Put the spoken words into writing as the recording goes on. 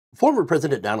Former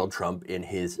President Donald Trump and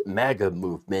his MAGA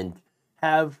movement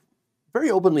have very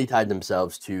openly tied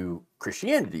themselves to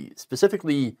Christianity,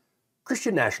 specifically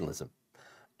Christian nationalism.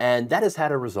 And that has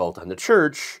had a result on the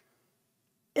church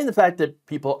in the fact that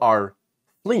people are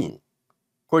fleeing.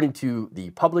 According to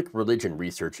the Public Religion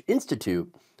Research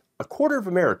Institute, a quarter of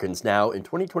Americans now in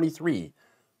 2023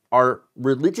 are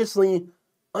religiously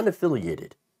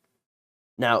unaffiliated.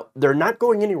 Now, they're not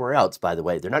going anywhere else, by the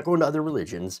way. They're not going to other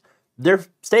religions. They're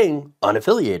staying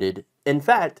unaffiliated. In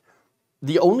fact,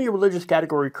 the only religious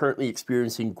category currently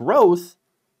experiencing growth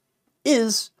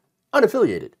is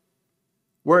unaffiliated,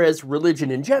 whereas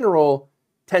religion in general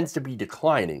tends to be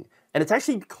declining. And it's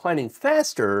actually declining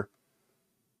faster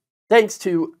thanks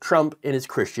to Trump and his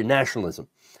Christian nationalism.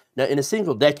 Now, in a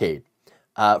single decade,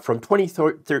 from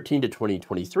 2013 to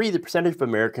 2023, the percentage of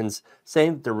Americans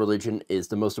saying that their religion is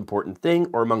the most important thing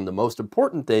or among the most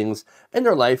important things in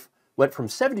their life went from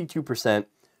 72%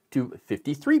 to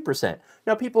 53%.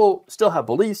 Now, people still have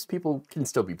beliefs, people can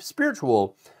still be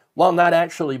spiritual, while not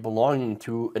actually belonging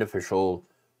to an official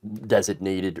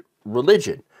designated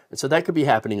religion. And so that could be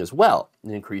happening as well,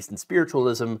 an increase in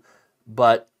spiritualism,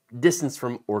 but distance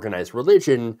from organized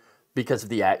religion because of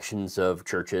the actions of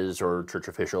churches or church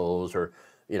officials or,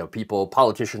 people,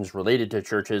 politicians related to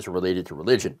churches or related to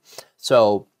religion.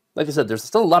 So, like I said, there's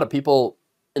still a lot of people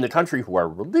in the country who are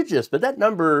religious, but that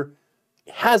number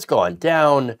has gone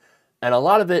down, and a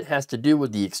lot of it has to do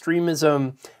with the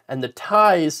extremism and the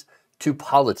ties to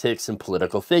politics and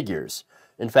political figures.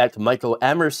 In fact, Michael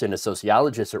Emerson, a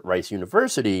sociologist at Rice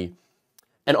University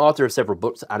and author of several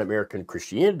books on American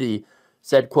Christianity,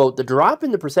 said, quote, "The drop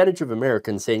in the percentage of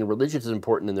Americans saying religion is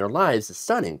important in their lives is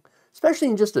stunning, especially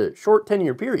in just a short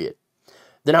 10-year period.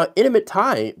 The now intimate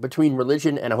tie between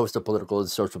religion and a host of political and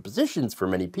social positions for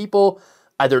many people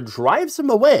either drives them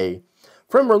away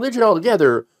from religion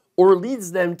altogether or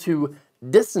leads them to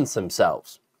distance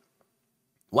themselves."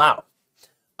 Wow.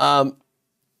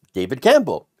 David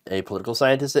Campbell, a political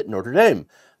scientist at Notre Dame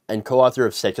and co-author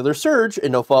of Secular Surge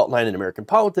and No Fault Line in American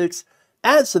Politics,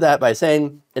 adds to that by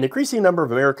saying, "An increasing number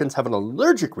of Americans have an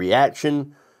allergic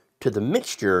reaction to the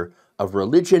mixture of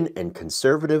religion and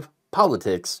conservative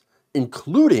politics,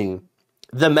 including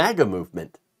the MAGA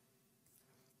movement."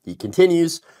 He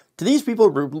continues, "To these people,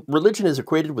 religion is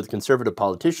equated with conservative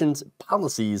politicians'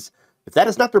 policies. If that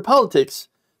is not their politics,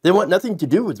 they want nothing to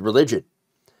do with religion.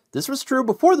 This was true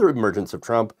before the emergence of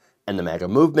Trump and the MAGA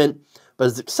movement, but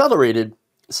has accelerated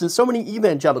since so many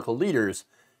evangelical leaders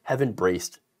have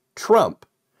embraced Trump."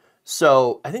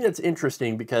 So I think that's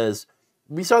interesting because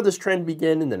we saw this trend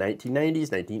begin in the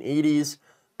 1990s, 1980s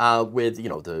with,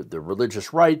 the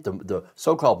religious right, the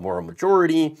so-called moral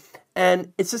majority,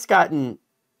 and it's just gotten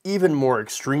even more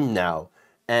extreme now.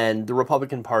 And the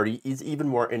Republican Party is even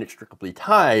more inextricably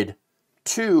tied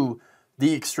to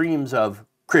the extremes of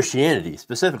Christianity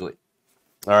specifically.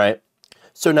 All right.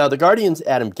 So now The Guardian's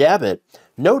Adam Gabbett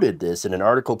noted this in an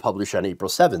article published on April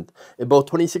 7th. In both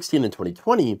 2016 and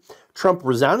 2020, Trump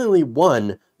resoundingly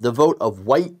won the vote of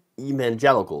white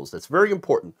evangelicals. That's very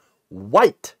important.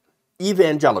 White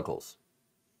evangelicals.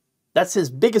 That's his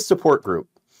biggest support group.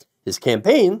 His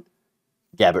campaign,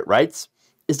 Gabbett writes,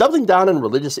 is doubling down on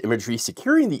religious imagery,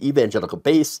 securing the evangelical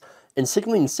base, and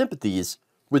signaling sympathies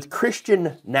with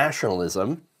Christian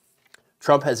nationalism.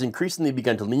 Trump has increasingly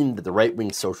begun to lean into the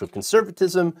right-wing social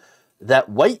conservatism that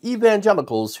white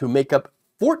evangelicals, who make up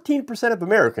 14% of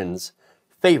Americans,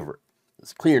 favor.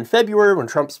 It's clear in February when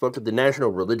Trump spoke at the National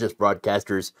Religious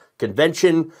Broadcasters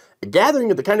Convention, a gathering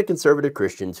of the kind of conservative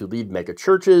Christians who lead mega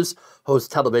churches,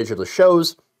 host television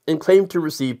shows, and claim to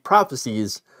receive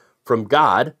prophecies from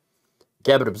God.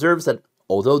 Gabbett observes that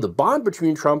although the bond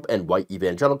between Trump and white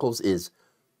evangelicals is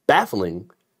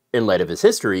baffling in light of his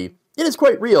history, it is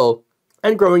quite real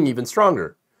and growing even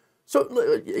stronger.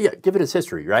 So, yeah, given his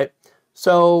history, right?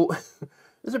 So, this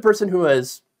is a person who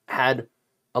has had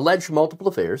alleged multiple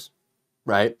affairs,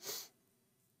 right?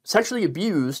 Sexually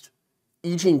abused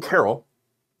E. Jean Carroll.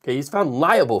 Okay, he's found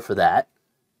liable for that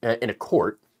in a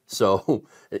court. So,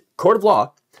 court of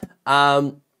law.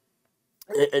 And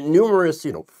numerous,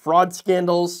 fraud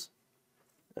scandals.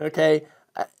 Okay,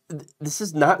 this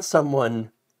is not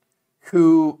someone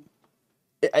who,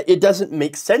 it doesn't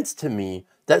make sense to me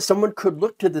that someone could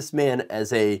look to this man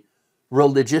as a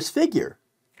religious figure.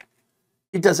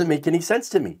 It doesn't make any sense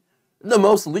to me. The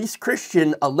most least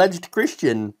Christian, alleged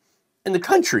Christian in the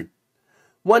country.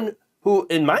 One who,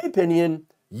 in my opinion,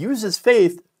 uses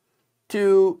faith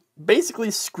to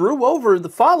basically screw over the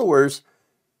followers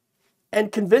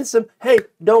and convince them, hey,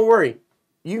 don't worry,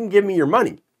 you can give me your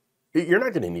money. You're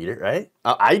not going to need it, right?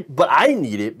 But I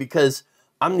need it because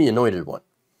I'm the anointed one.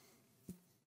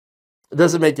 It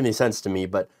doesn't make any sense to me,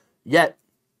 but yet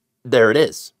there it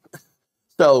is.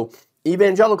 So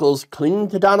evangelicals clinging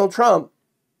to Donald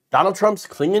Trump's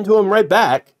clinging to him right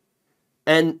back,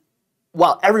 and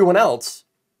while everyone else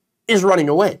is running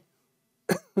away.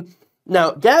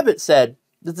 Now, Gabbett said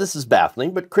that this is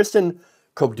baffling, but Kristen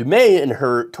Koch-Dumais, in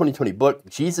her 2020 book,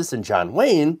 Jesus and John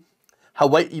Wayne, How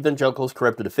White Evangelicals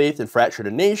Corrupted a Faith and Fractured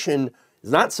a Nation,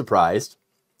 is not surprised,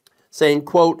 saying,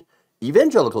 quote,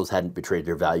 evangelicals hadn't betrayed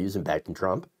their values in backing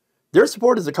Trump. Their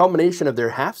support is a culmination of their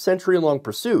half-century-long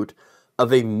pursuit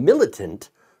of a militant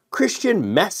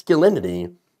Christian masculinity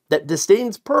that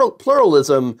disdains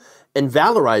pluralism and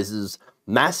valorizes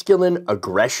masculine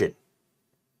aggression.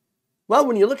 Well,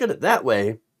 when you look at it that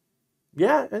way,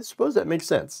 yeah, I suppose that makes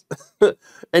sense.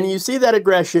 And you see that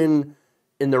aggression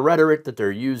in the rhetoric that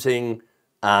they're using.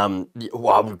 Well,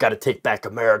 we've got to take back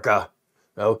America.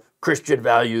 Christian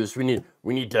values. We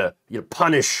need to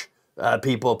punish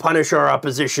people, punish our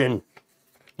opposition.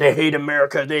 They hate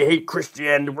America. They hate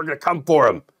Christianity. We're going to come for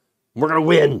them. We're going to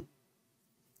win.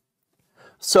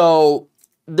 So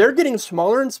they're getting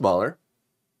smaller and smaller.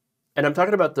 And I'm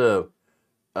talking about the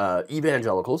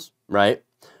evangelicals, right?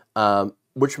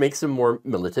 Which makes them more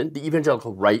militant. The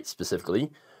evangelical right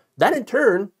specifically. That in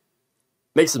turn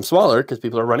makes them smaller because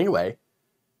people are running away.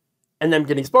 And them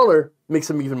getting smaller makes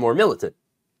them even more militant.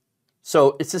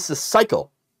 So it's just a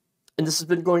cycle. And this has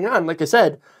been going on, like I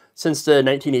said, since the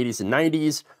 1980s and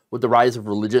 90s with the rise of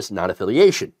religious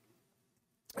non-affiliation.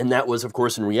 And that was, of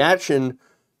course, in reaction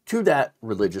to that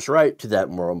religious right, to that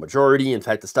moral majority. In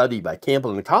fact, a study by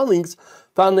Campbell and colleagues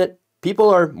found that people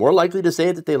are more likely to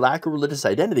say that they lack a religious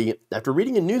identity after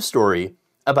reading a news story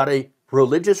about a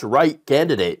religious right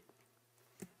candidate.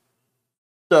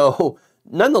 So,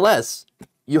 nonetheless,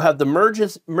 you have the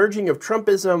merging of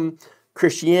Trumpism,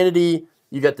 Christianity,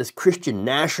 you got this Christian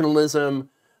nationalism,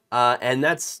 and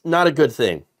that's not a good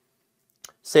thing.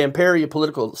 Sam Perry, a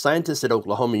political scientist at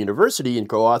Oklahoma University and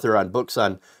co-author on books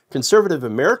on conservative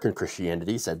American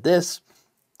Christianity, said this: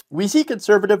 we see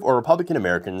conservative or Republican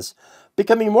Americans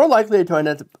becoming more likely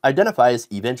to identify as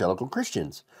evangelical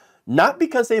Christians, not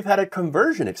because they've had a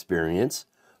conversion experience,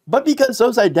 but because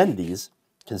those identities,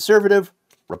 conservative,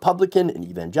 Republican, and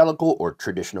evangelical, or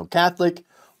traditional Catholic,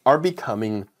 are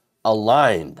becoming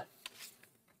aligned.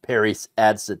 Perry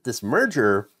adds that this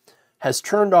merger has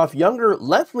turned off younger,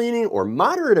 left-leaning, or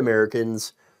moderate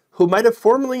Americans who might have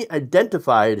formerly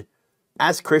identified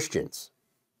as Christians.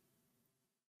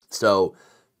 So,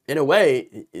 in a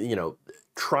way,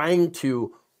 trying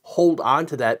to hold on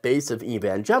to that base of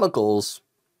evangelicals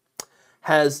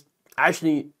has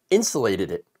actually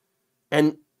insulated it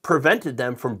and prevented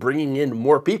them from bringing in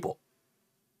more people.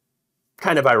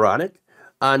 Kind of ironic.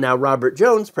 Now, Robert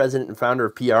Jones, president and founder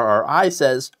of PRRI,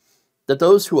 says that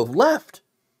those who have left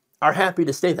are happy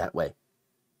to stay that way.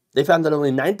 They found that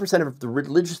only 9% of the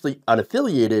religiously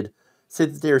unaffiliated say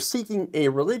that they are seeking a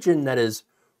religion that is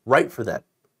right for them.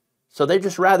 So they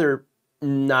just rather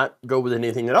not go with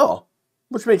anything at all,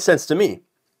 which makes sense to me.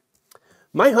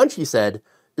 My hunch, he said,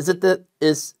 is that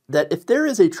if there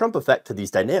is a Trump effect to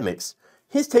these dynamics,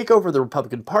 his takeover of the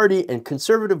Republican Party and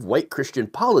conservative white Christian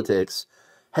politics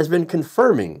has been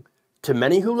confirming to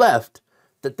many who left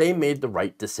that they made the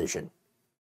right decision.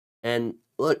 And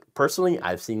look, personally,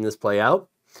 I've seen this play out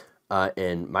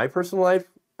in my personal life.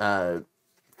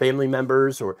 Family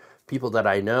members or people that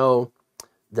I know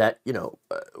that,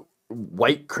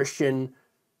 white Christian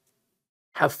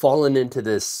have fallen into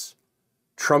this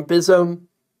Trumpism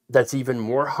that's even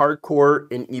more hardcore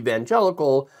and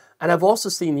evangelical. And I've also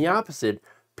seen the opposite,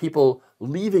 people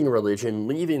leaving religion,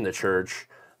 leaving the church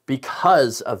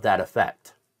because of that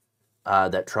effect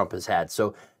that Trump has had.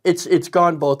 So it's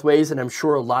gone both ways, and I'm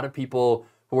sure a lot of people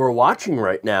who are watching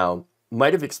right now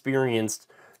might have experienced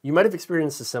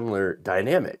a similar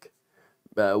dynamic,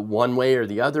 one way or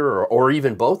the other, or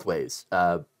even both ways,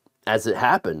 as it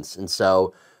happens. And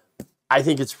so I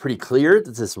think it's pretty clear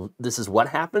that this is what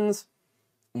happens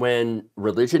when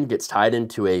religion gets tied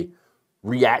into a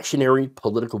reactionary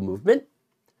political movement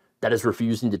that is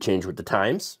refusing to change with the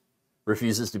times,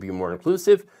 refuses to be more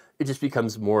inclusive. It just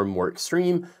becomes more and more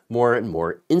extreme, more and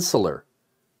more insular,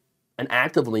 and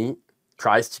actively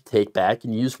tries to take back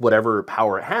and use whatever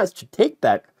power it has to take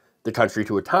back the country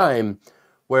to a time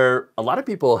where a lot of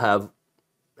people have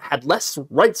had less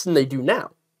rights than they do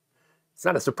now. It's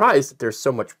not a surprise that there's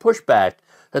so much pushback,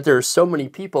 that there are so many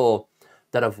people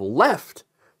that have left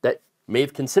that may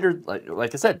have considered,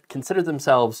 like I said, considered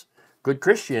themselves good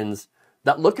Christians,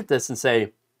 that look at this and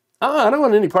say, I don't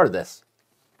want any part of this.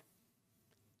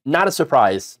 Not a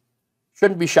surprise.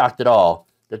 Shouldn't be shocked at all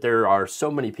that there are so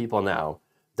many people now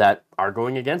that are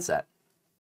going against that.